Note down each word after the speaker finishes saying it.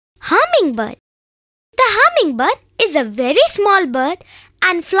hummingbird. The hummingbird is a very small bird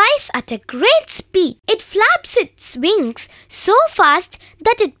and flies at a great speed. It flaps its wings so fast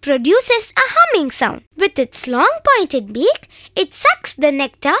that it produces a humming sound. With its long pointed beak, it sucks the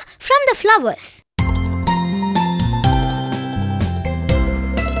nectar from the flowers.